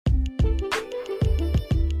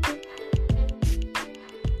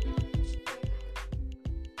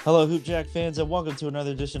Hello, Hoopjack fans, and welcome to another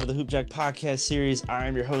edition of the Hoopjack podcast series. I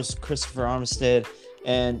am your host, Christopher Armistead,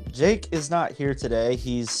 and Jake is not here today.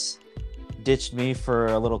 He's ditched me for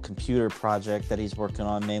a little computer project that he's working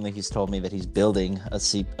on. Mainly, he's told me that he's building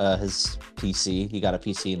his PC. He got a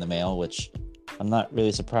PC in the mail, which I'm not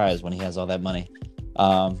really surprised when he has all that money.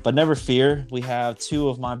 But never fear, we have two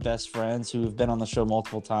of my best friends who have been on the show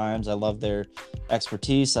multiple times. I love their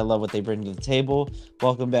expertise. I love what they bring to the table.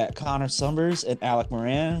 Welcome back, Connor Summers and Alec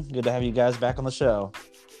Moran. Good to have you guys back on the show.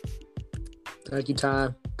 Thank you, Ty.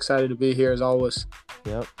 Excited to be here as always.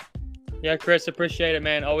 Yep. Yeah, Chris, appreciate it,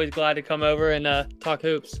 man. Always glad to come over and talk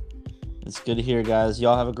hoops. It's good to hear, guys.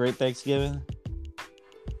 Y'all have a great Thanksgiving?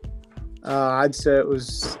 I'd say it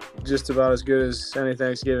was just about as good as any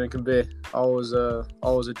Thanksgiving can be. Always a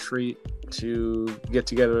treat to get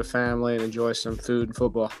together with family and enjoy some food and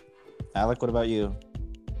football. Alec, what about you?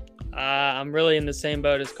 I'm really in the same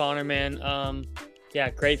boat as Connor, man. Yeah,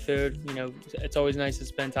 great food. You know, it's always nice to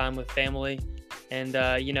spend time with family. And,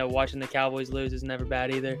 watching the Cowboys lose is never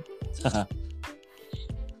bad either.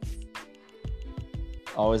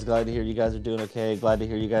 Always glad to hear you guys are doing okay. Glad to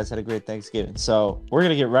hear you guys had a great Thanksgiving. So we're going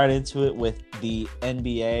to get right into it with the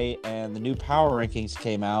NBA, and the new power rankings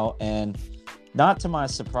came out. And not to my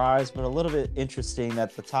surprise, but a little bit interesting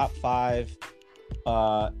that the top five,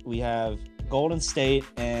 we have Golden State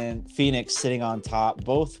and Phoenix sitting on top,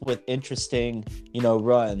 both with interesting,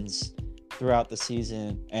 runs throughout the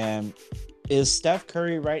season. And is Steph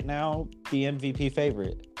Curry right now the MVP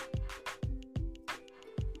favorite?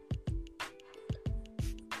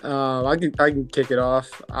 I can kick it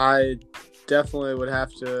off. I definitely would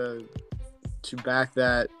have to back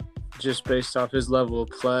that just based off his level of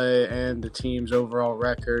play and the team's overall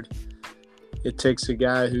record. It takes a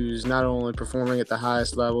guy who's not only performing at the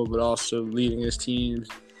highest level but also leading his team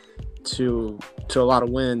to a lot of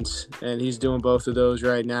wins, and he's doing both of those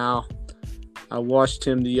right now. I watched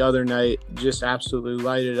him the other night just absolutely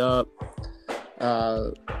light it up.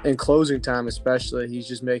 In closing time especially, he's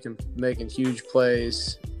just making huge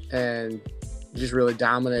plays and just really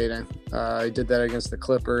dominating. He did that against the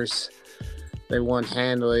Clippers. They won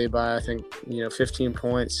handily by, I think, 15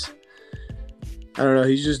 points. I don't know.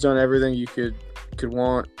 He's just done everything you could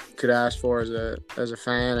want, could ask for as a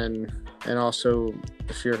fan, and also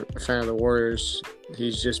if you're a fan of the Warriors,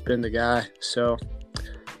 he's just been the guy. So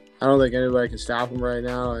I don't think anybody can stop him right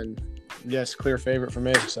now, and yes, clear favorite for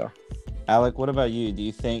me. So, Alec, what about you? Do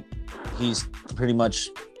you think he's pretty much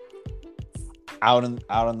out on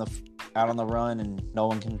the run and no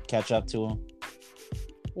one can catch up to him?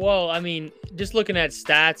 Well, I mean, just looking at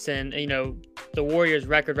stats and, the Warriors'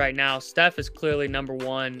 record right now, Steph is clearly number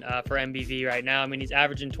one for MVP right now. I mean, he's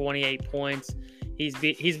averaging 28 points. He's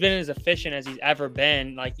been as efficient as he's ever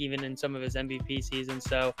been, like even in some of his MVP seasons.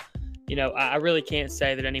 So, I really can't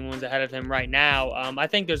say that anyone's ahead of him right now. I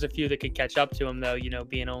think there's a few that could catch up to him, though,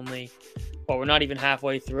 being only – we're not even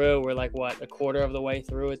halfway through. We're like, a quarter of the way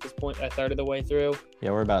through at this point, a third of the way through.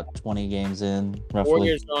 Yeah, we're about 20 games in, roughly.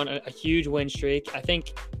 Warriors are on a huge win streak. I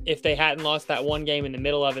think if they hadn't lost that one game in the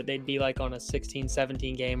middle of it, they'd be like on a 16,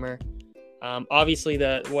 17 gamer. Obviously,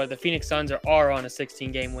 the Phoenix Suns are on a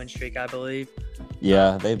 16-game win streak, I believe.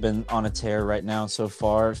 Yeah, they've been on a tear right now so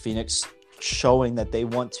far. Phoenix showing that they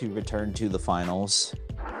want to return to the finals.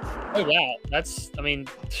 Oh, yeah. Those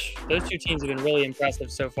two teams have been really impressive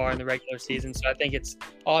so far in the regular season. So I think it's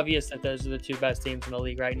obvious that those are the two best teams in the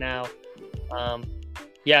league right now.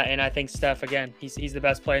 And I think Steph, again, he's the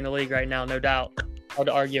best player in the league right now, no doubt. Hard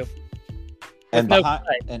to argue. And behind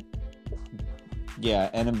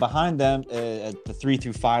them at the 3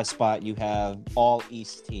 through 5 spot, you have all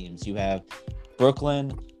East teams. You have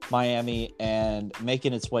Brooklyn, Miami, and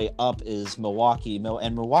making its way up is Milwaukee.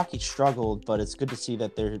 And Milwaukee struggled, but it's good to see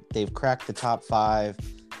that they've cracked the top 5.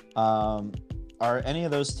 Are any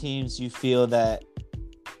of those teams you feel that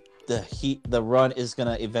the run is going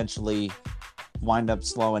to eventually wind up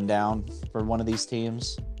slowing down for one of these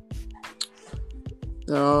teams?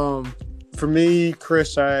 For me,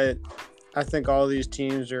 Chris, I think all these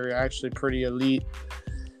teams are actually pretty elite.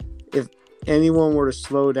 If anyone were to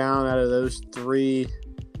slow down out of those three,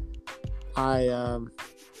 I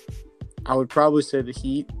would probably say the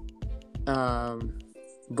Heat.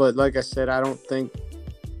 But like I said, I don't think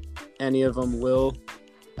any of them will.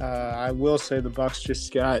 I will say the Bucks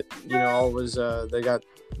just got, they got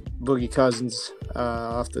Boogie Cousins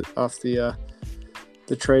off the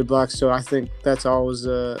trade block. So I think that's always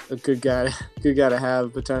a good guy to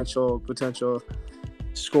have, potential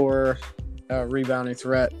scorer, rebounding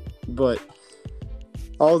threat. But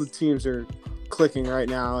all the teams are clicking right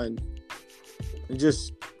now, and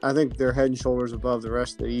I think they're head and shoulders above the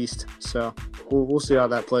rest of the East. So we'll see how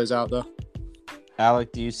that plays out, though.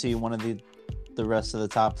 Alec, do you see one of the rest of the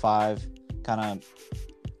top 5 kind of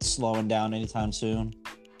slowing down anytime soon?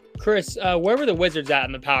 Chris, where were the Wizards at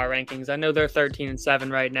in the power rankings? I know they're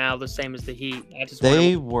 13-7 right now, the same as the Heat.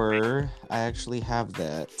 I actually have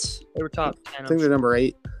that. They were top 10. I think they're number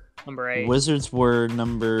 8. Number 8. Wizards were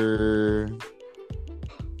number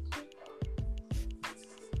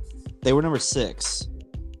 6.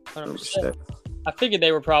 Number 6. I figured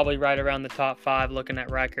they were probably right around the top 5 looking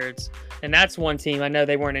at records. And that's one team. I know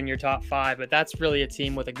they weren't in your top 5, but that's really a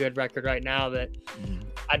team with a good record right now that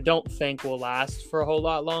I don't think will last for a whole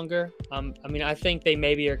lot longer. I mean, I think they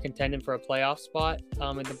maybe are contending for a playoff spot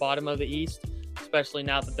at the bottom of the East, especially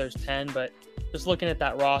now that there's 10. But just looking at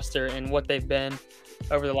that roster and what they've been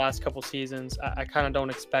over the last couple seasons, I kind of don't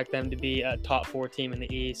expect them to be a top 4 team in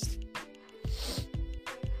the East.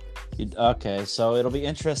 Okay, so it'll be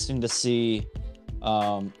interesting to see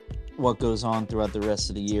what goes on throughout the rest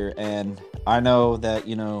of the year. And I know that,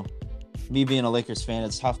 me being a Lakers fan,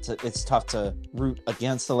 it's tough to root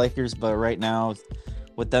against the Lakers, but right now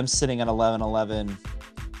with them sitting at 11-11,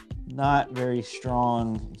 not very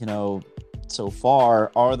strong, so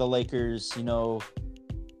far. Are the Lakers,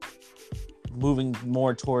 moving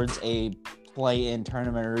more towards a play-in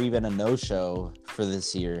tournament or even a no-show for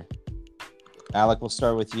this year? Alec, we'll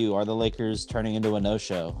start with you. Are the Lakers turning into a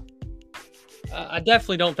no-show? I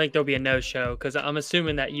definitely don't think there'll be a no-show, because I'm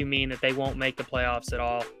assuming that you mean that they won't make the playoffs at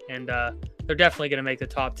all, and they're definitely going to make the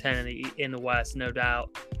top 10 in the West, no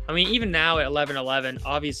doubt. I mean, even now at 11-11,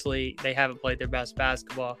 obviously they haven't played their best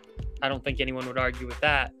basketball. I don't think anyone would argue with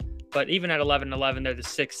that. But even at 11-11, they're the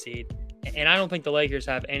 6th seed, and I don't think the Lakers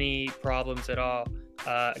have any problems at all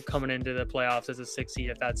coming into the playoffs as a 6th seed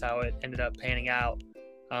if that's how it ended up panning out.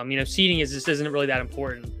 Seeding just isn't really that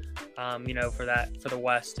important, for the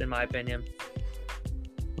West, in my opinion.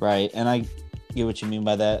 Right, and I get what you mean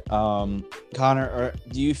by that. Connor,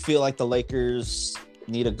 do you feel like the Lakers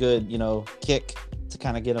need a good, kick to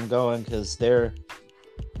kind of get them going? Because they're,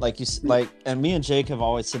 and me and Jake have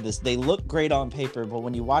always said this, they look great on paper, but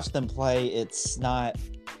when you watch them play, it's not,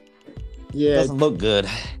 it doesn't look good.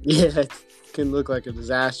 Yeah, it can look like a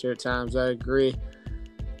disaster at times. I agree.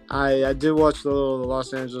 I did watch the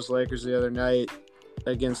Los Angeles Lakers the other night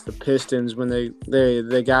against the Pistons. When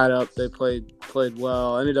they got up, they played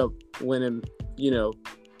well, ended up winning.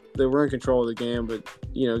 They were in control of the game, but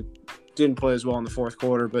didn't play as well in the fourth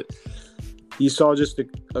quarter. But you saw just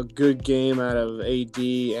a good game out of AD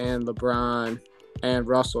and LeBron and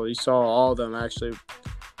Russell. You saw all of them actually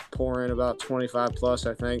pour in about 25 plus,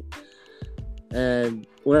 I think. And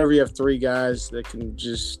whenever you have 3 guys that can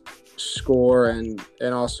just score and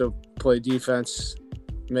also play defense,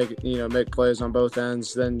 make plays on both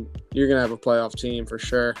ends, then you're gonna have a playoff team for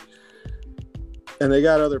sure. And they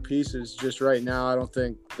got other pieces. Just right now, I don't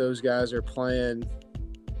think those guys are playing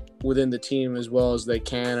within the team as well as they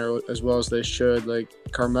can or as well as they should. Like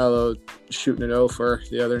Carmelo shooting an offer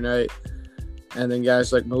the other night, and then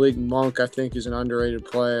guys like Malik Monk, I think, is an underrated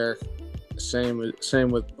player. Same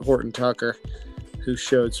with Horton Tucker, who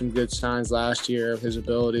showed some good signs last year of his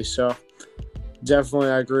ability. So definitely,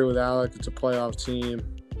 I agree with Alec. It's a playoff team.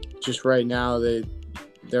 Just right now,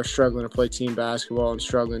 they're struggling to play team basketball and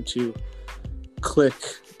struggling to click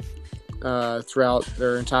throughout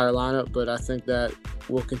their entire lineup. But I think that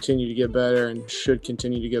will continue to get better and should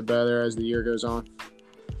continue to get better as the year goes on.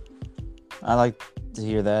 I like to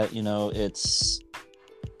hear that.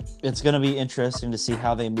 It's going to be interesting to see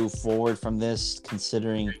how they move forward from this,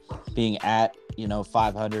 considering being at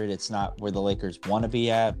 500. It's not where the Lakers want to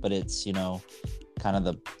be at, but it's kind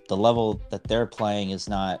of the level that they're playing is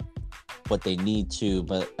not what they need to.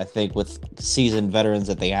 But I think with seasoned veterans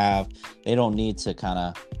that they have, they don't need to kind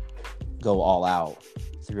of go all out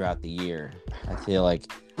throughout the year. I feel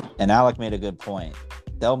like, and Alec made a good point,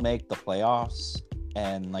 they'll make the playoffs,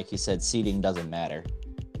 and like you said, seeding doesn't matter.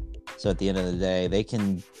 So at the end of the day, they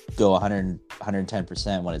can go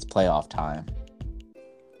 110% when it's playoff time.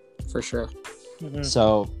 For sure. Mm-hmm.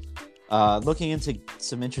 So looking into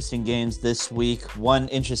some interesting games this week, one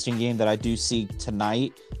interesting game that I do see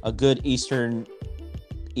tonight, a good Eastern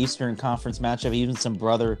Conference matchup, even some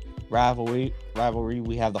brother rivalry.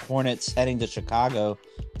 We have the Hornets heading to Chicago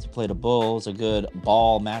to play the Bulls, a good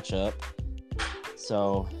ball matchup.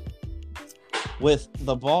 So with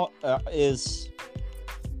the ball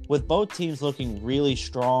with both teams looking really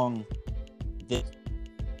strong,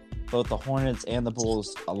 both the Hornets and the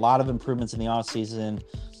Bulls, a lot of improvements in the offseason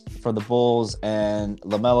for the Bulls, and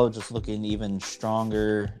LaMelo just looking even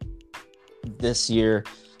stronger this year.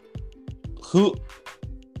 Who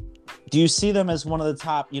do you see them as one of the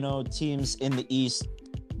top, teams in the East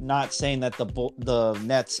not saying that the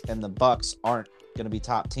Nets and the Bucks aren't going to be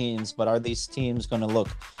top teams, but are these teams going to look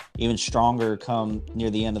even stronger come near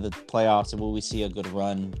the end of the playoffs, and will we see a good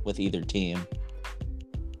run with either team?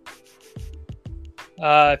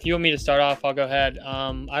 If you want me to start off, I'll go ahead.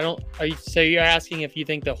 So you're asking if you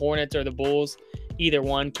think the Hornets or the Bulls, either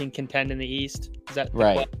one can contend in the East? Is that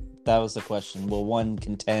right? That was the question. Will one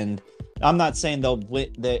contend? I'm not saying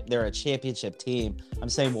they're a championship team. I'm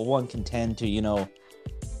saying will one contend to,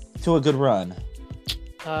 to a good run?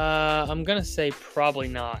 I'm going to say probably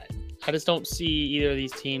not. I just don't see either of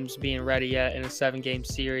these teams being ready yet in a 7-game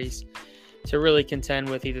series to really contend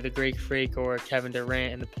with either the Greek Freak or Kevin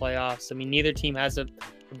Durant in the playoffs. I mean, neither team has a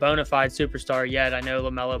bona fide superstar yet. I know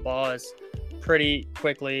LaMelo Ball is pretty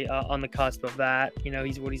quickly on the cusp of that.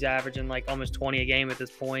 He's averaging like almost 20 a game at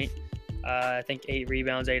this point. I think 8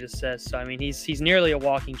 rebounds, 8 assists. So, I mean, he's nearly a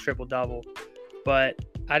walking triple-double. But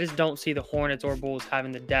I just don't see the Hornets or Bulls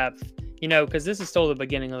having the depth, because this is still the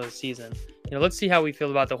beginning of the season. Let's see how we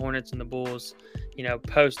feel about the Hornets and the Bulls,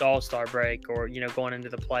 post All-Star break or, going into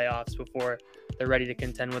the playoffs before they're ready to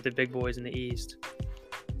contend with the big boys in the East.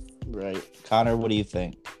 Right. Connor, what do you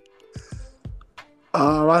think?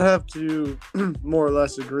 I'd have to more or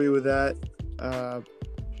less agree with that.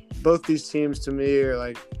 Both these teams to me are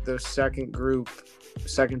like the second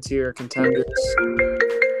tier contenders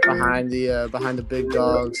behind the big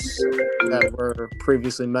dogs that were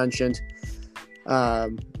previously mentioned.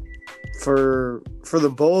 For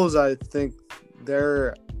the Bulls, I think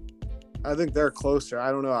they're closer.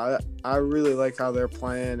 I don't know. I really like how they're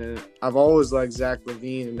playing, and I've always liked Zach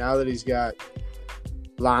LaVine, and now that he's got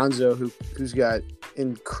Lonzo, who's got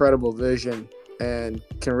incredible vision and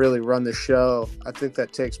can really run the show, I think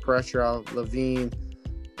that takes pressure off LaVine,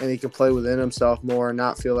 and he can play within himself more and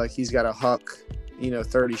not feel like he's got to huck,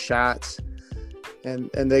 30 shots, and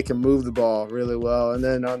they can move the ball really well. And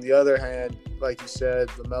then on the other hand, like you said,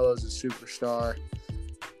 LaMelo's a superstar,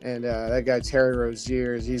 and that guy Terry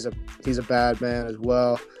Rozier, he's a bad man as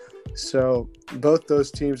well. So both those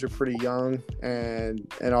teams are pretty young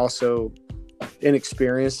and also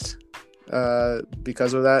inexperienced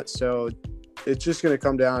because of that. So it's just going to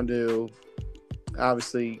come down to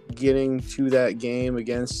obviously getting to that game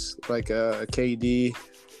against like a KD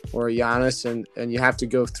or a Giannis, and you have to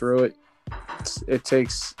go through it. It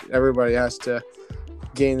takes everybody has to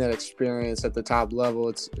gain that experience at the top level.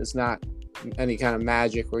 It's not any kind of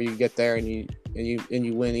magic where you get there and you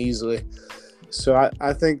win easily. So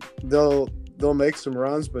I think they'll make some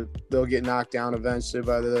runs, but they'll get knocked down eventually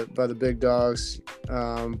by the big dogs.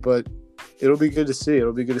 But it'll be good to see.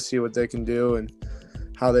 It'll be good to see what they can do and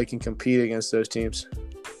how they can compete against those teams.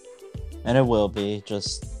 And it will be.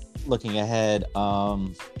 Just looking ahead,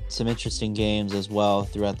 some interesting games as well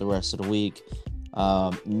throughout the rest of the week.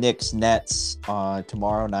 Knicks Nets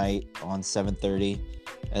tomorrow night on 7:30,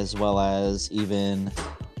 as well as even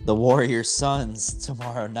the Warriors Suns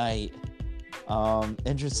tomorrow night.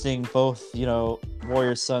 Interesting, both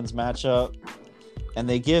Warriors Suns matchup, and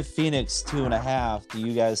they give Phoenix 2.5. Do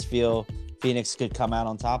you guys feel Phoenix could come out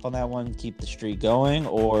on top on that one, keep the streak going,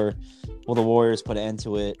 or will the Warriors put an end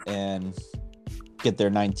to it and get their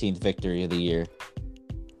 19th victory of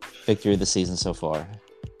the season so far?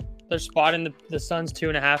 They're spotting the Suns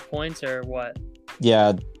 2.5 points, or what?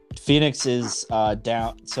 Yeah, Phoenix is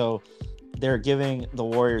down, so they're giving the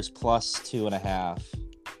Warriors plus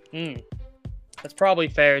 2.5. That's probably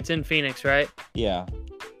fair. It's in Phoenix, right? Yeah.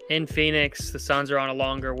 In Phoenix, the Suns are on a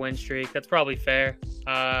longer win streak. That's probably fair.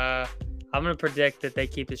 I'm going to predict that they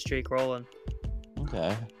keep the streak rolling.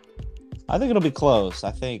 Okay. I think it'll be close.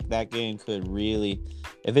 I think that game could really,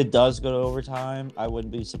 if it does go to overtime, I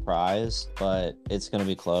wouldn't be surprised, but it's going to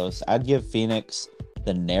be close. I'd give Phoenix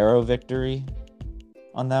the narrow victory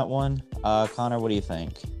on that one. Connor, what do you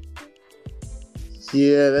think?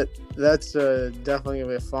 Yeah, that's definitely going to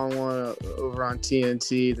be a fun one over on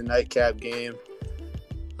TNT, the nightcap game.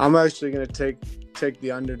 I'm actually going to take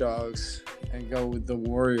the underdogs and go with the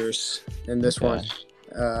Warriors in this one.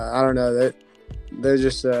 I don't know. They're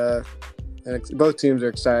just both teams are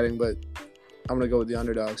exciting, but I'm going to go with the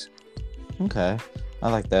underdogs. Okay. I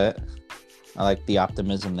like that. I like the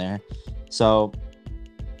optimism there. So,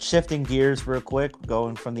 shifting gears real quick,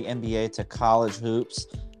 going from the NBA to college hoops.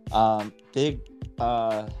 Big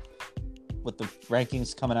with the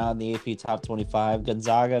rankings coming out in the AP Top 25,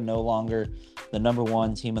 Gonzaga no longer the number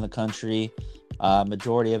one team in the country.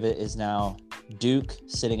 Majority of it is now Duke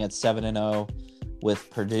sitting at 7-0 with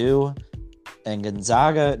Purdue, and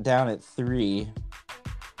Gonzaga down at 3,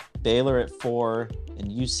 Baylor at 4,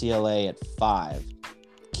 and UCLA at 5.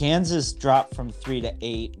 Kansas dropped from 3 to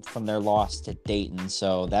 8 from their loss to Dayton,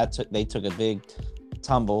 so they took a big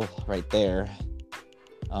tumble right there.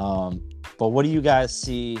 But what do you guys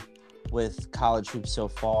see with college hoops so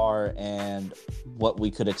far, and what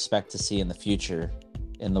we could expect to see in the future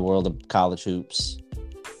in the world of college hoops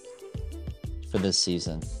for this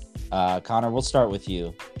season? Connor, we'll start with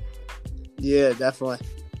you. Yeah, definitely.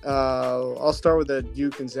 I'll start with the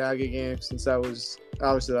Duke Gonzaga game, since that was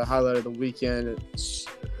obviously the highlight of the weekend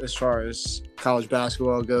as far as college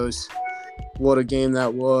basketball goes. What a game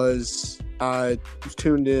that was. I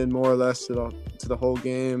tuned in more or less to the whole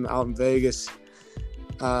game out in Vegas.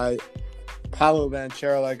 Paolo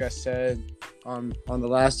Banchero, like I said on the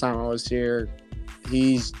last time I was here,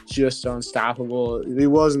 he's just unstoppable. He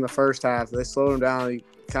was in the first half. They slowed him down. He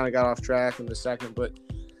kind of got off track in the second, but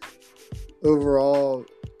overall,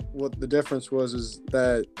 what the difference was is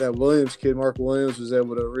that Williams kid, Mark Williams, was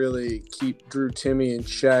able to really keep Drew Timme in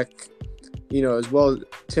check. As well as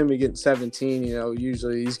Timme getting 17,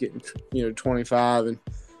 usually he's getting 25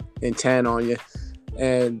 and 10 on you.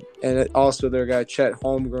 And also their guy Chet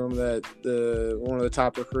Holmgren, that one of the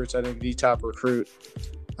top recruits, I think the top recruit,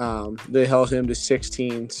 they held him to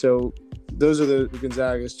 16. So those are the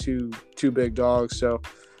Gonzaga's two big dogs. So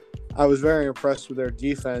I was very impressed with their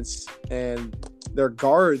defense, and their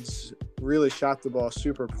guards really shot the ball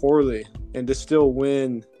super poorly, and to still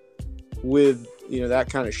win with that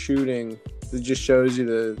kind of shooting, it just shows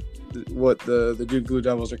you what the Duke Blue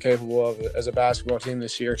Devils are capable of as a basketball team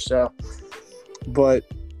this year. So, but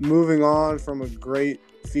moving on from a great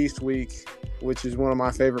feast week, which is one of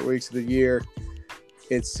my favorite weeks of the year,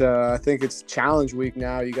 it's I think it's Challenge Week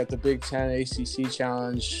now. You got the Big Ten ACC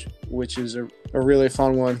Challenge, which is a really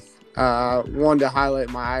fun one. Wanted to highlight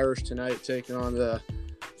my Irish tonight taking on the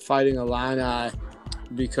Fighting Illini,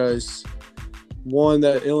 because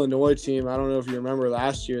that Illinois team, I don't know if you remember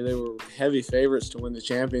last year, they were heavy favorites to win the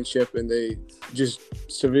championship, and they just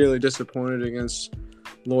severely disappointed against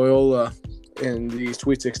Loyola in the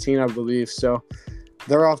Sweet 16, I believe. So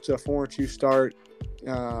they're off to a 4-2 start.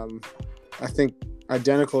 I think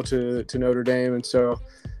identical to Notre Dame, and so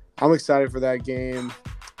I'm excited for that game.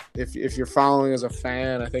 If you're following as a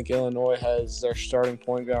fan, I think Illinois has their starting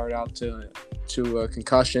point guard out to a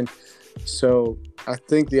concussion. So I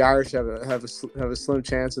think the Irish have a slim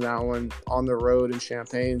chance in that one on the road in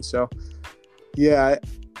Champaign. So yeah,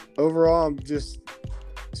 overall I'm just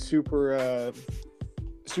super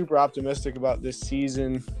optimistic about this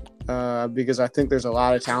season, because I think there's a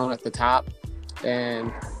lot of talent at the top,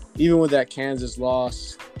 and even with that Kansas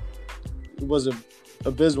loss, it was a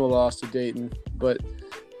abysmal loss to Dayton, but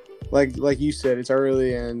like you said, it's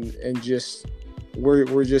early, and just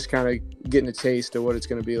we're just kind of getting a taste of what it's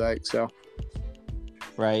going to be like. So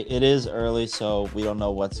right, it is early, so we don't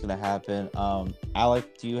know what's going to happen.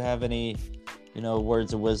 Alec, do you have any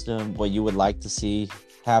words of wisdom, what you would like to see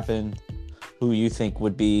happen, who you think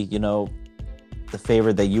would be the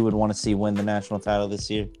favorite that you would want to see win the national title this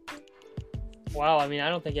year? Wow, I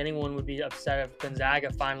don't think anyone would be upset if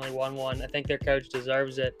Gonzaga finally won one. I think their coach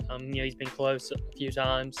deserves it. He's been close a few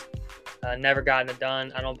times, never gotten it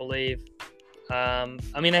done, I don't believe.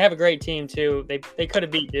 They have a great team too. They could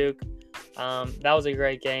have beat Duke. That was a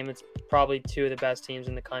great game. It's probably two of the best teams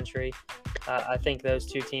in the country. I think those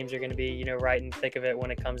two teams are going to be right in the thick of it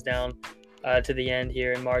when it comes down to the end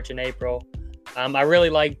here in March and April. I really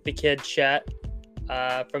like the kid Chet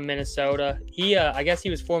from Minnesota. I guess he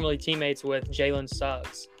was formerly teammates with Jalen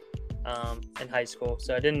Suggs in high school,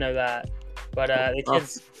 so I didn't know that. But the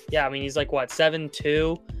kid's, he's like,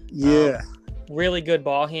 7'2"? Yeah. Really good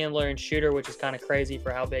ball handler and shooter, which is kind of crazy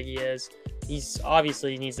for how big he is. He's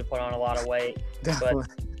obviously needs to put on a lot of weight. Definitely.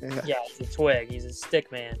 But he's a twig. He's a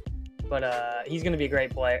stick man. But he's going to be a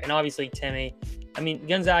great player. And obviously Timme.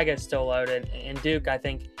 Gonzaga is still loaded, and Duke, I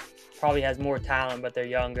think, probably has more talent, but they're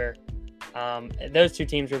younger. Those two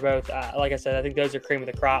teams were both, like I said, I think those are cream of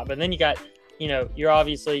the crop. But then you got,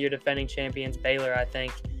 your defending champions, Baylor, I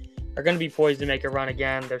think, are going to be poised to make a run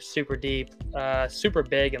again. They're super deep, super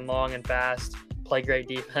big and long and fast, play great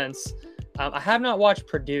defense. I have not watched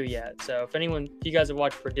Purdue yet, so if you guys have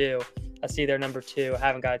watched Purdue, I see they're number 2. I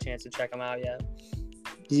haven't got a chance to check them out yet.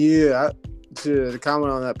 Yeah, to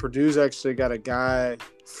comment on that, Purdue's actually got a guy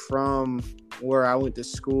from where I went to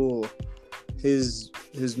school. His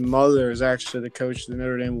mother is actually the coach of the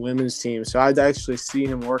Notre Dame women's team, so I'd actually seen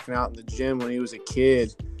him working out in the gym when he was a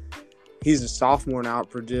kid. He's a sophomore now at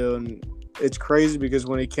Purdue, and it's crazy because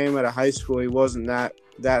when he came out of high school, he wasn't that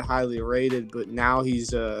highly rated, but now he's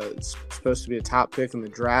supposed to be a top pick in the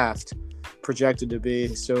draft, projected to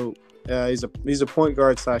be. So he's a point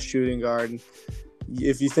guard / shooting guard. And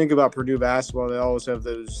if you think about Purdue basketball, they always have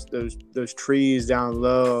those trees down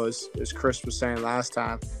low, as Chris was saying last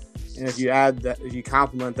time. And if you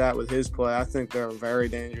complement that with his play, I think they're a very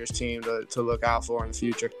dangerous team to look out for in the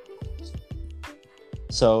future.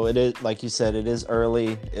 So it is, like you said, it is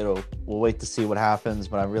early. We'll wait to see what happens,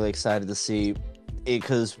 but I'm really excited to see it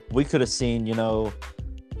because we could have seen,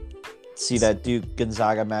 see that Duke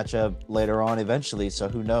Gonzaga matchup later on eventually. So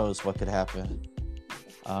who knows what could happen.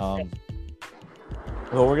 Well,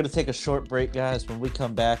 we're going to take a short break, guys. When we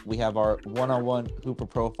come back, we have our one-on-one Hooper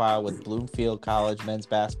profile with Bloomfield College men's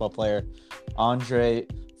basketball player Andres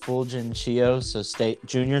Fulgencio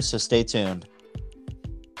Jr. So stay tuned.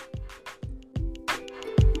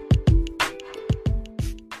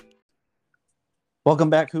 Welcome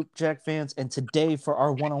back, Hoop Jack fans. And today for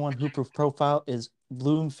our one-on-one Hooper profile is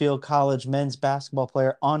Bloomfield College men's basketball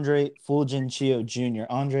player Andres Fulgencio Jr.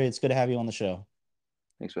 Andre, it's good to have you on the show.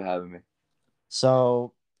 Thanks for having me.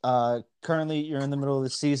 So currently you're in the middle of the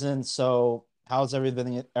season. So how's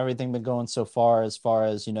everything been going so far as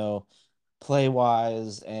play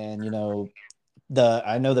wise and I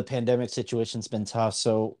know the pandemic situation's been tough.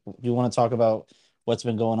 So you want to talk about what's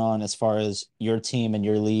been going on as far as your team and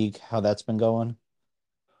your league, how that's been going?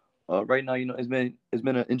 Right now, it's been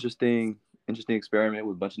an interesting experiment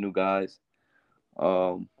with a bunch of new guys.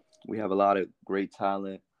 We have a lot of great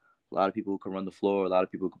talent, a lot of people who can run the floor, a lot of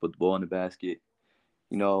people who can put the ball in the basket.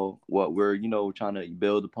 What we're trying to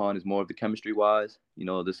build upon is more of the chemistry wise.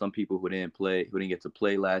 There's some people who didn't get to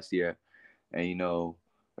play last year, and or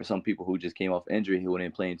some people who just came off injury who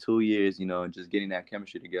didn't play in 2 years. And just getting that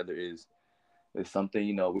chemistry together is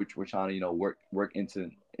something we're trying to work into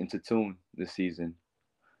tune this season.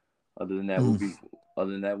 Other than that,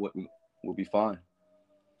 we'll be fine.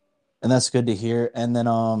 And that's good to hear. And then,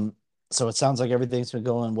 so it sounds like everything's been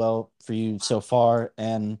going well for you so far.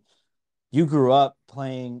 And you grew up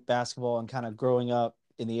playing basketball and kind of growing up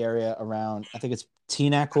in the area around, I think it's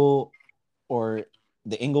Teaneckle or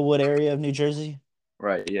the Inglewood area of New Jersey.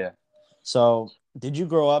 Right. Yeah. So did you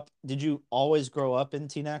always grow up in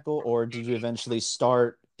Teaneckle, or did you eventually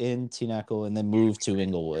start in Teaneckle and then move to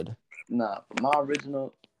Inglewood? Nah, my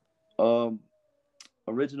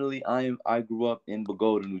originally I grew up in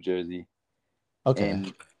Bogota, New Jersey. Okay.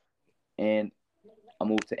 And I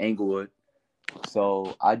moved to Inglewood.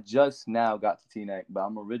 So I just now got to Teaneck, but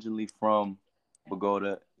I'm originally from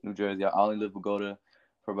Bogota, New Jersey. I only lived in Bogota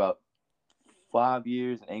for about 5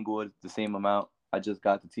 years, and Inglewood the same amount. I just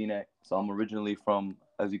got to Teaneck, so I'm originally from,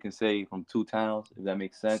 as you can say, from two towns, if that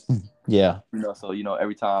makes sense. Yeah. So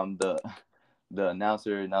every time the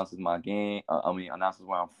announcer announces my game, announces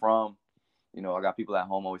where I'm from, I got people at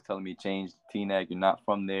home always telling me change Teaneck, you're not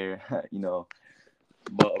from there,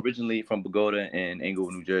 But originally from Bogota and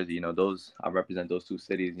Inglewood, New Jersey, I represent those two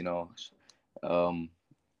cities.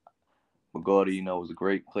 Bogota, was a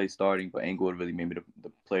great place starting, but Inglewood really made me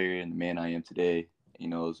the player and the man I am today.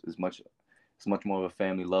 It's much more of a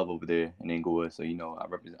family love over there in Inglewood. So I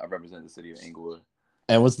represent the city of Inglewood.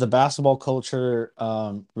 And was the basketball culture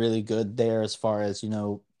really good there as far as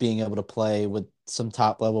being able to play with some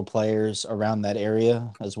top level players around that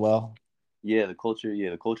area as well? Yeah, the culture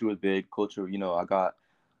was big. Culture,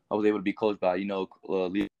 I was able to be coached by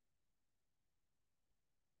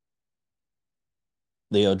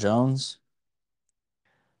Leo Jones.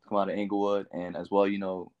 Come out of Inglewood, and as well,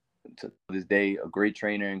 to this day, a great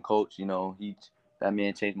trainer and coach. That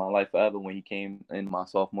man changed my life forever when he came in my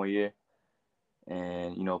sophomore year,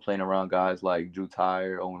 and playing around guys like Drew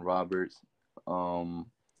Tyre, Owen Roberts,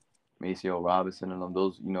 Maceo Robinson, and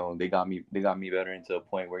those, they got me better into a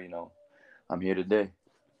point where I'm here today.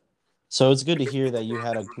 So it's good to hear that you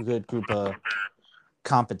had a good group of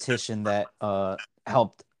competition that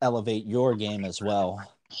helped elevate your game as well.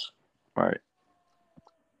 Right.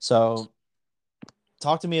 So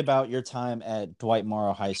talk to me about your time at Dwight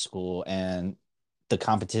Morrow High School and the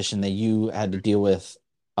competition that you had to deal with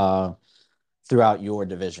throughout your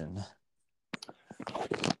division.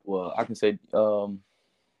 Well, I can say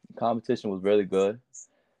competition was really good.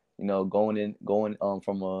 Going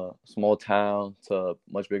from a small town to a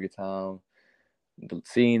much bigger town,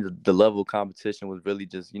 seeing the level of competition was really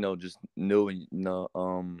just new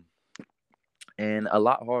and and a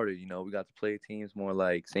lot harder. We got to play teams more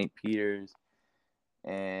like St. Peter's,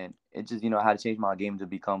 and it just I had to change my game to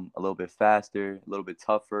become a little bit faster, a little bit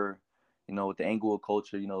tougher. With the Inglewood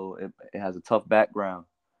culture, it has a tough background,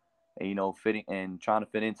 and fitting and trying to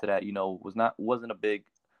fit into that, wasn't a big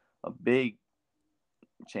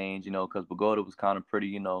change, because Bogota was kind of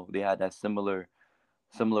pretty, they had that similar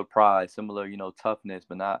pride, similar, toughness,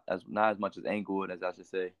 but not as much as Inglewood, as I should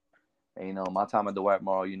say. And, my time at Dwight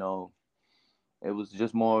Morrow, it was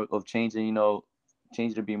just more of changing to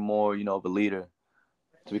be more, of a leader,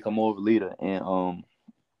 to become more of a leader. And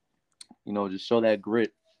just show that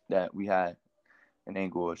grit that we had in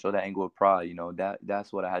Inglewood, show that Inglewood pride.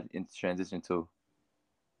 That's what I had to transition to.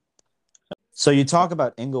 So you talk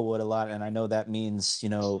about Inglewood a lot, and I know that means,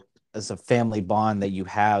 as a family bond that you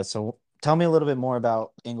have. So tell me a little bit more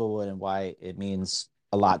about Inglewood and why it means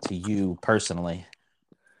a lot to you personally.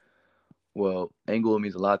 Well, Inglewood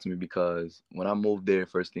means a lot to me because when I moved there,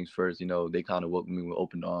 first things first, they kind of welcomed me with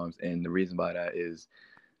open arms. And the reason by that is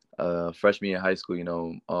freshman year in high school,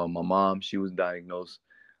 my mom, she was diagnosed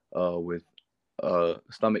with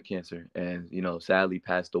stomach cancer and, sadly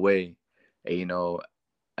passed away. And,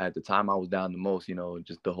 at the time I was down the most,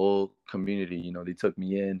 just the whole community, they took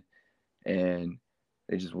me in and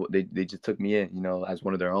they just took me in, as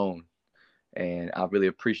one of their own. And I really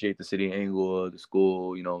appreciate the city of Inglewood, the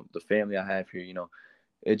school, the family I have here.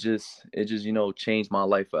 It just changed my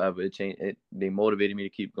life forever. They motivated me to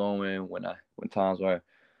keep going when times were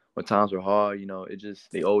hard.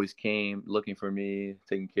 They always came looking for me,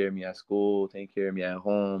 taking care of me at school, taking care of me at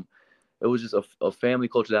home. It was just a family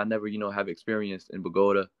culture that I never have experienced in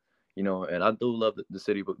Bogota. And I do love the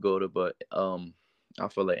city of Bogota, but I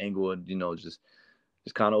feel like Inglewood, just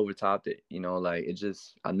kind of overtopped it. Like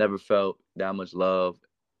I never felt that much love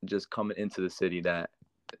just coming into the city that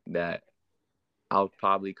I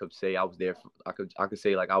probably could say I was there for, I could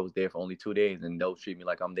say like I was there for only 2 days, and they'll treat me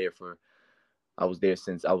like I was there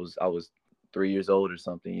since I was 3 years old or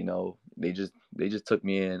something. They just took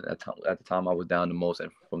me in at the time I was down the most,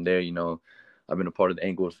 and from there, I've been a part of the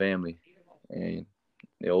Inglewood family, and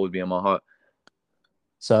they always be in my heart.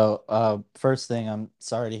 So, first thing, I'm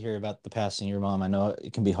sorry to hear about the passing of your mom. I know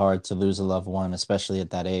it can be hard to lose a loved one, especially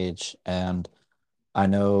at that age. And I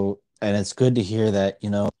know, and it's good to hear that,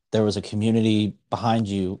 there was a community behind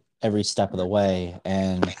you every step of the way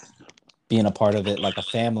and being a part of it like a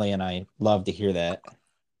family. And I love to hear that.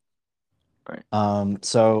 Right.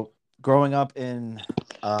 So growing up in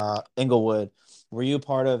Inglewood, were you a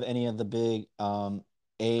part of any of the big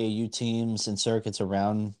AAU teams and circuits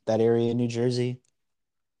around that area in New Jersey?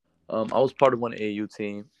 I was part of one AAU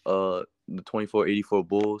team, the 2484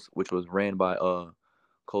 Bulls, which was ran by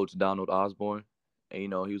Coach Donald Osborne. And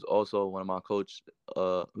he was also one of my coach. He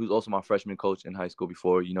was also my freshman coach in high school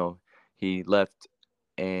before he left,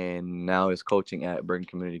 and now is coaching at Bergen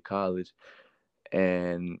Community College.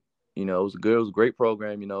 And it was a great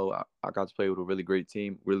program. I got to play with a really great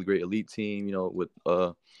team, really great elite team. With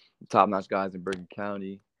top notch guys in Bergen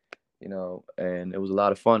County. And it was a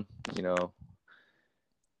lot of fun.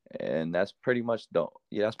 And that's pretty much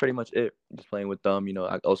it. Just playing with them.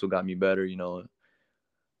 I also got me better.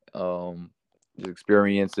 Um, just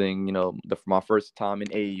experiencing. my first time in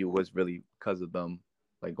AAU was really because of them,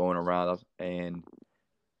 like going around, and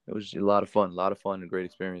it was a lot of fun, and a great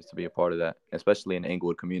experience to be a part of that, especially in the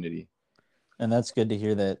Inglewood community. And that's good to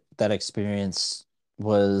hear that that experience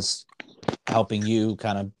was helping you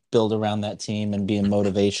kind of build around that team and being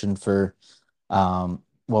motivation for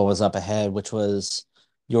what was up ahead, which was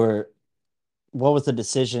your what was the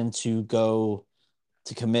decision to go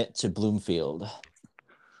to commit to Bloomfield?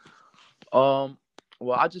 Um,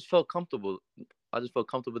 well, I just felt comfortable. I just felt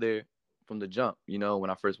comfortable there from the jump. When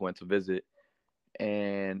I first went to visit.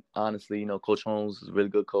 And honestly, Coach Holmes is a really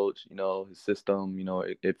good coach. His system,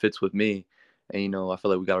 it fits with me. And, I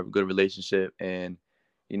feel like we got a good relationship. And,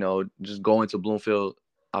 just going to Bloomfield,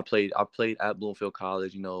 I played at Bloomfield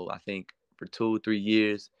College, I think for 2 or 3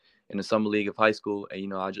 years in the summer league of high school.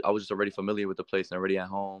 And, I was just already familiar with the place and already at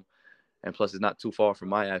home. And plus, it's not too far from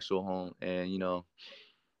my actual home. And,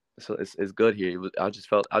 so it's good here. I just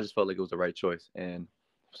felt like it was the right choice. And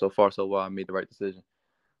so far, so well, I made the right decision.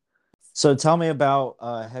 So tell me about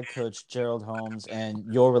head coach Gerald Holmes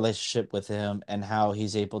and your relationship with him and how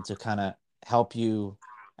he's able to kind of help you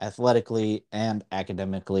athletically and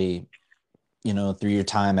academically, through your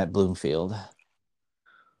time at Bloomfield.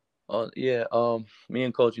 Yeah. Me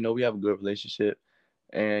and Coach, we have a good relationship,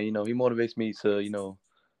 and he motivates me to,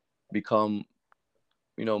 become,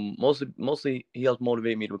 mostly he helps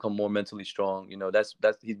motivate me to become more mentally strong. That's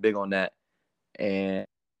he's big on that, and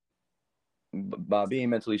by being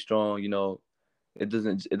mentally strong, it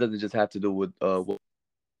doesn't just have to do with but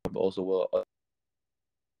also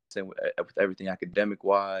with everything academic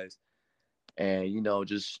wise, and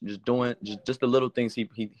just doing just the little things he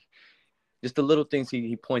just the little things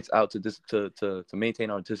he points out to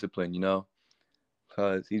maintain our discipline.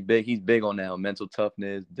 Because he's big on that mental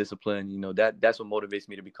toughness, discipline. That's what motivates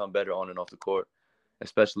me to become better on and off the court,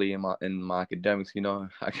 especially in my academics. If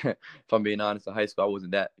I'm being honest, in high school I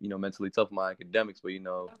wasn't that mentally tough in my academics, but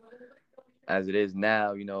as it is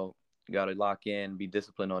now, you got to lock in, be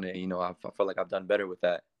disciplined on it. I feel like I've done better with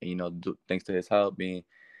that. And, thanks to his help, being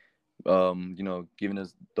giving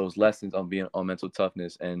us those lessons on being on mental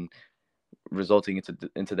toughness and resulting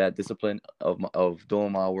into that discipline of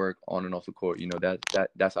doing my work on and off the court.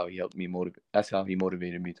 That's how he helped me motivate. That's how he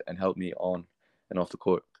motivated me and helped me on and off the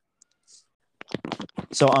court.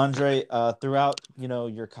 So Andre, throughout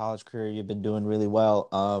your college career, you've been doing really well.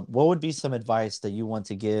 What would be some advice that you want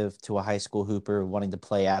to give to a high school hooper wanting to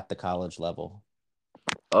play at the college level?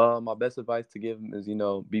 My best advice to give him is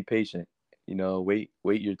be patient. Wait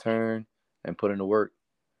your turn and put in the work.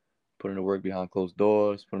 Put in the work behind closed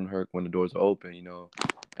doors. Put in the work when the doors are open.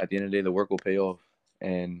 At the end of the day, the work will pay off.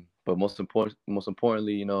 But most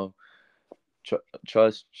importantly,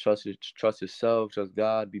 trust yourself, trust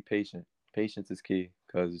God. Be patient. Patience is key,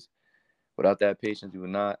 because without that patience, you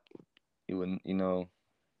would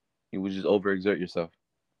just overexert yourself.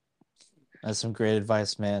 That's some great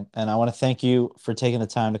advice, man. And I want to thank you for taking the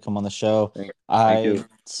time to come on the show. Thank I you.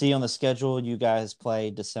 see on the schedule you guys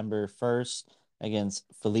play December 1st against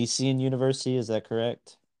Felician University. Is that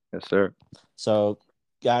correct? Yes, sir. So,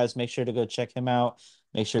 guys, make sure to go check him out.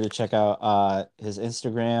 Make sure to check out his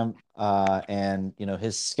Instagram and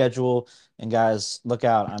his schedule. And guys, look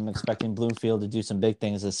out! I'm expecting Bloomfield to do some big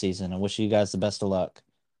things this season. I wish you guys the best of luck.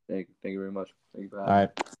 Thank you very much. Thank you for having me. All right,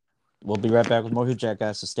 we'll be right back with more Hoop Jack,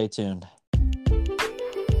 guys. So stay tuned.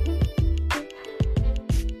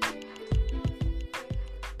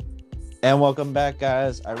 And welcome back,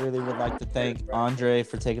 guys. I really would like to thank Andre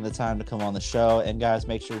for taking the time to come on the show. And guys,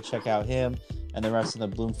 make sure to check out him and the rest of the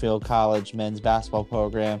Bloomfield College men's basketball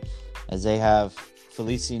program, as they have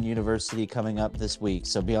Felician University coming up this week.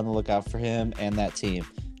 So be on the lookout for him and that team.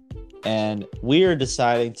 And we are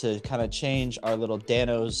deciding to kind of change our little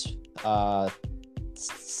Danos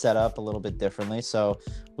set up a little bit differently. So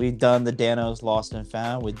we've done the Danos Lost and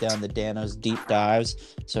Found. We've done the Danos Deep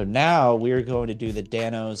Dives. So now we're going to do the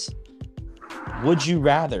Danos Would You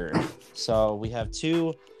Rather. So we have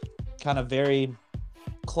two kind of very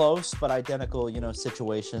close but identical,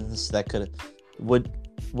 situations that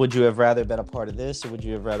would you have rather been a part of this, or would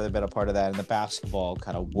you have rather been a part of that in the basketball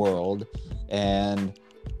kind of world? And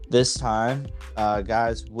this time,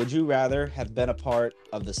 guys, would you rather have been a part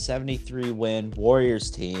of the 73-win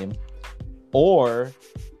Warriors team, or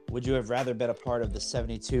would you have rather been a part of the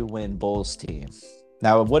 72-win Bulls team?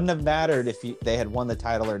 Now, it wouldn't have mattered if they had won the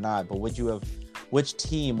title or not, but which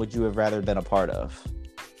team would you have rather been a part of,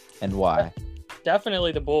 and why?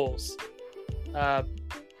 Definitely the Bulls.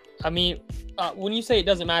 When you say it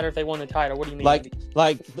doesn't matter if they won the title, what do you mean?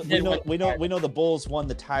 We know the Bulls won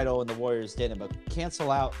the title and the Warriors didn't, but cancel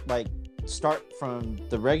out, start from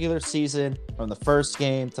the regular season, from the first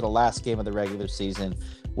game to the last game of the regular season.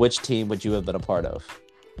 Which team would you have been a part of?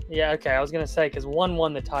 Yeah, okay. I was going to say, because one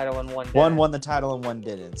won the title and one didn't. One won the title and one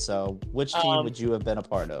didn't. So which team would you have been a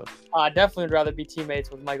part of? I definitely would rather be teammates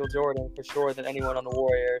with Michael Jordan for sure than anyone on the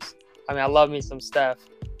Warriors. I mean, I love me some Steph.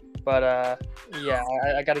 But, I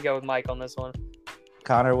got to go with Mike on this one.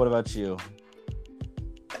 Connor, what about you?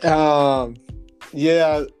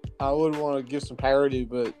 Yeah, I would want to give some parity,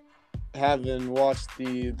 but having watched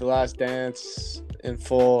the Last Dance in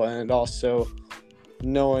full and also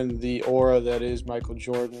knowing the aura that is Michael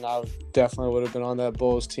Jordan, I definitely would have been on that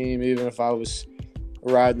Bulls team, even if I was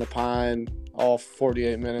riding the pine all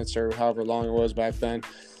 48 minutes or however long it was back then.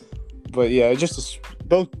 But, yeah,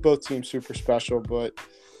 both teams super special, but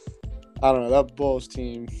I don't know, that Bulls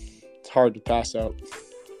team, it's hard to pass up.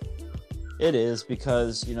 It is,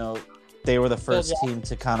 because, they were the first team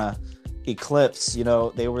to kind of eclipse,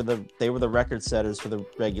 they were the record setters for the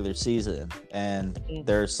regular season, and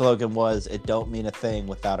their slogan was, "It don't mean a thing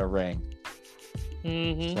without a ring."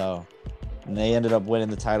 Mm-hmm. So, and they ended up winning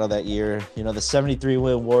the title that year. The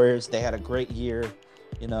 73-win Warriors, they had a great year,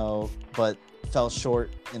 but fell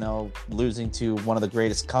short, losing to one of the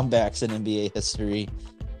greatest comebacks in NBA history,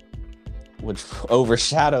 which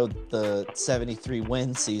overshadowed the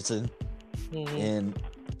 73-win season in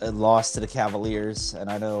a loss to the Cavaliers. And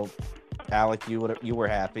I know, Alec, you were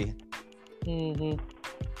happy. Mm-hmm.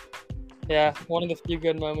 Yeah, one of the few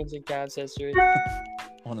good moments in Cavs history.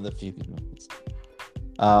 One of the few good moments.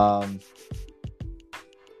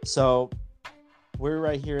 So we're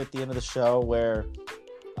right here at the end of the show where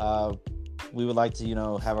we would like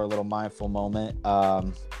to, have our little mindful moment.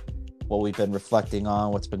 What we've been reflecting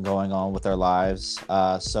on, what's been going on with our lives.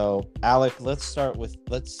 So Alec, let's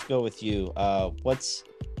go with you. What's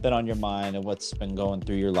been on your mind and what's been going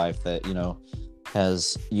through your life that,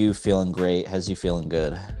 has you feeling great, has you feeling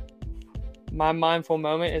good? My mindful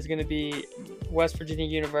moment is going to be West Virginia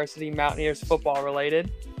University Mountaineers football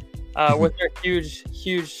related. With their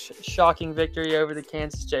huge shocking victory over the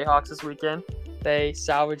Kansas Jayhawks this weekend. They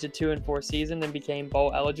salvaged a 2-4 season and became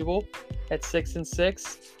bowl eligible at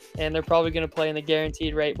 6-6, and they're probably going to play in the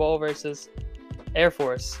Guaranteed Rate Bowl versus Air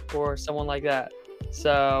Force or someone like that.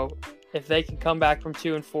 So if they can come back from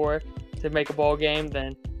 2-4 to make a bowl game,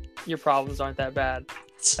 then your problems aren't that bad.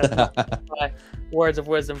 That's my words of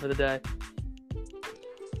wisdom for the day.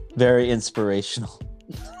 Very inspirational.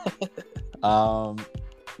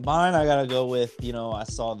 Mine, I gotta go with, I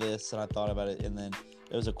saw this and I thought about it, and then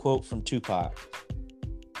there was a quote from Tupac.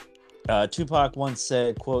 Tupac once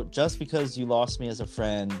said, quote, "Just because you lost me as a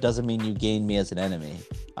friend doesn't mean you gained me as an enemy.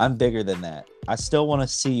 I'm bigger than that. I still want to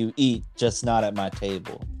see you eat, just not at my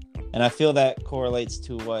table." And I feel that correlates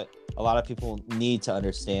to what a lot of people need to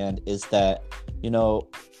understand is that,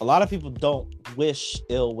 a lot of people don't wish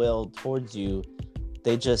ill will towards you.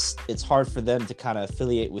 It's hard for them to kind of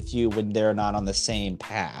affiliate with you when they're not on the same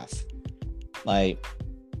path. Like,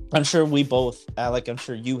 I'm sure Alec, I'm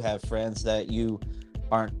sure you have friends that you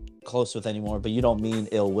aren't close with anymore, but you don't mean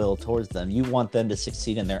ill will towards them. You want them to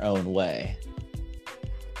succeed in their own way.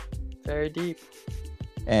 Very deep.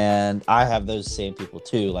 And I have those same people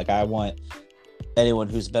too. Like, I want anyone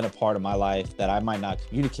who's been a part of my life that I might not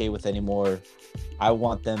communicate with anymore, I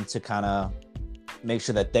want them to kind of make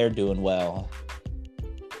sure that they're doing well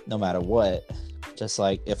no matter what. Just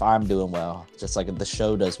like if I'm doing well, just like if the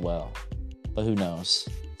show does well. But who knows?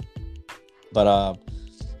 But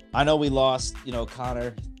I know we lost,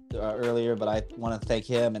 Connor earlier, but I want to thank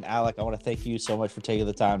him. And Alec, I want to thank you so much for taking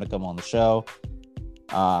the time to come on the show.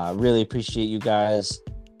 Really appreciate you guys,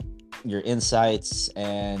 your insights,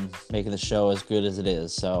 and making the show as good as it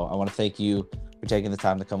is. So I want to thank you for taking the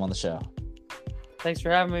time to come on the show. Thanks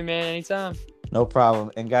for having me, man. Anytime. No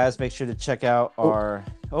problem. And guys, make sure to check out our...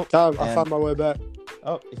 Tom, I found my way back.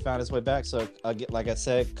 Oh, he found his way back. So, like I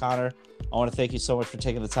said, Connor, I want to thank you so much for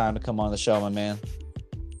taking the time to come on the show, my man.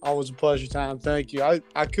 Always a pleasure, Tom. Thank you.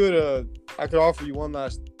 I could offer you one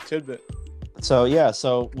last tidbit. So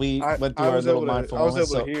we went through our little mindful moment. I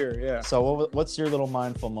was able to hear, yeah. So what's your little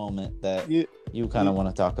mindful moment that you kind of want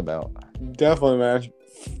to talk about? Definitely, man.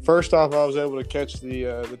 First off, I was able to catch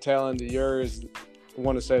the tail end of yours. I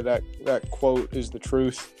want to say that quote is the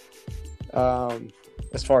truth,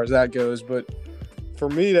 as far as that goes. But for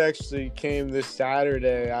me, it actually came this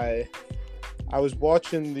Saturday. I was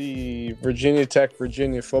watching the Virginia Tech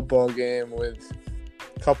football game with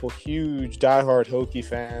a couple huge diehard Hokie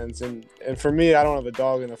fans, and for me, I don't have a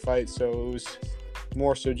dog in the fight, so it was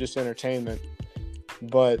more so just entertainment.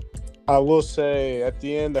 But I will say, at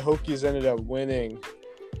the end, the Hokies ended up winning,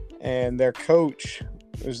 and their coach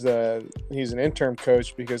he's an interim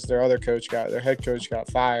coach because their head coach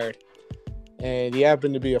got fired, and he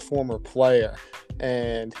happened to be a former player,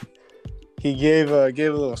 and he gave a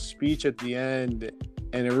little speech at the end,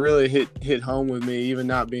 and it really hit home with me, even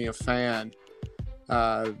not being a fan.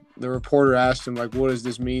 The reporter asked him, like, what does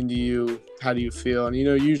this mean to you? How do you feel? And,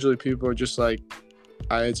 usually people are just like,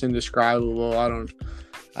 it's indescribable. I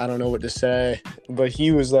don't know what to say. But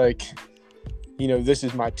he was like, this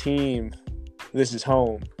is my team. This is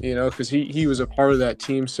home, because he was a part of that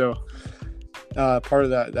team. So part of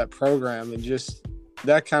that program, and just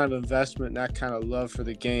that kind of investment and that kind of love for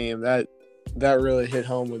the game, that really hit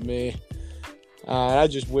home with me. And I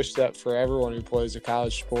just wish that for everyone who plays a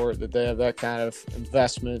college sport, that they have that kind of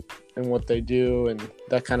investment in what they do and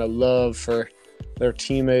that kind of love for their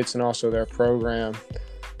teammates and also their program,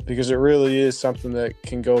 because it really is something that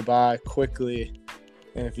can go by quickly.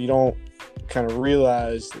 And if you don't kind of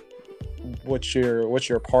realize what you're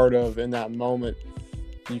a part of in that moment,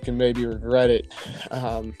 you can maybe regret it,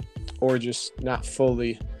 or just not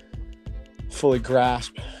fully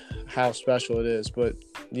grasp how special it is. But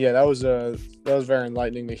yeah, that was very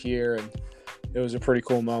enlightening to hear, and it was a pretty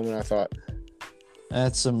cool moment, I thought.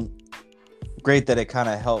 That's great that it kind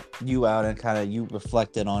of helped you out and kind of you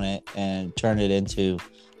reflected on it and turned it into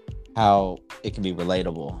how it can be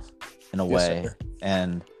relatable in a way. Sir.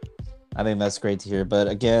 And I think that's great to hear. But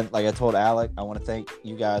again, like I told Alec, I want to thank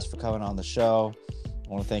you guys for coming on the show. I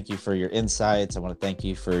want to thank you for your insights. I want to thank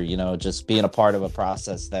you for, just being a part of a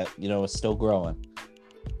process that, is still growing.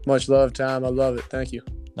 Much love, Tom. I love it. Thank you.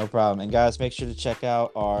 No problem. And guys, make sure to check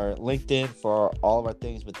out our LinkedIn for all of our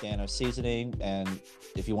things with Dano Seasoning. And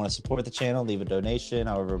if you want to support the channel, leave a donation,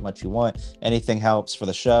 however much you want. Anything helps for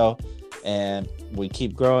the show. And we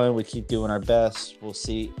keep growing. We keep doing our best. We'll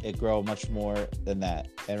see it grow much more than that.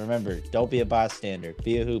 And remember, don't be a bystander.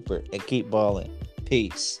 Be a hooper and keep balling.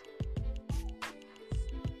 Peace.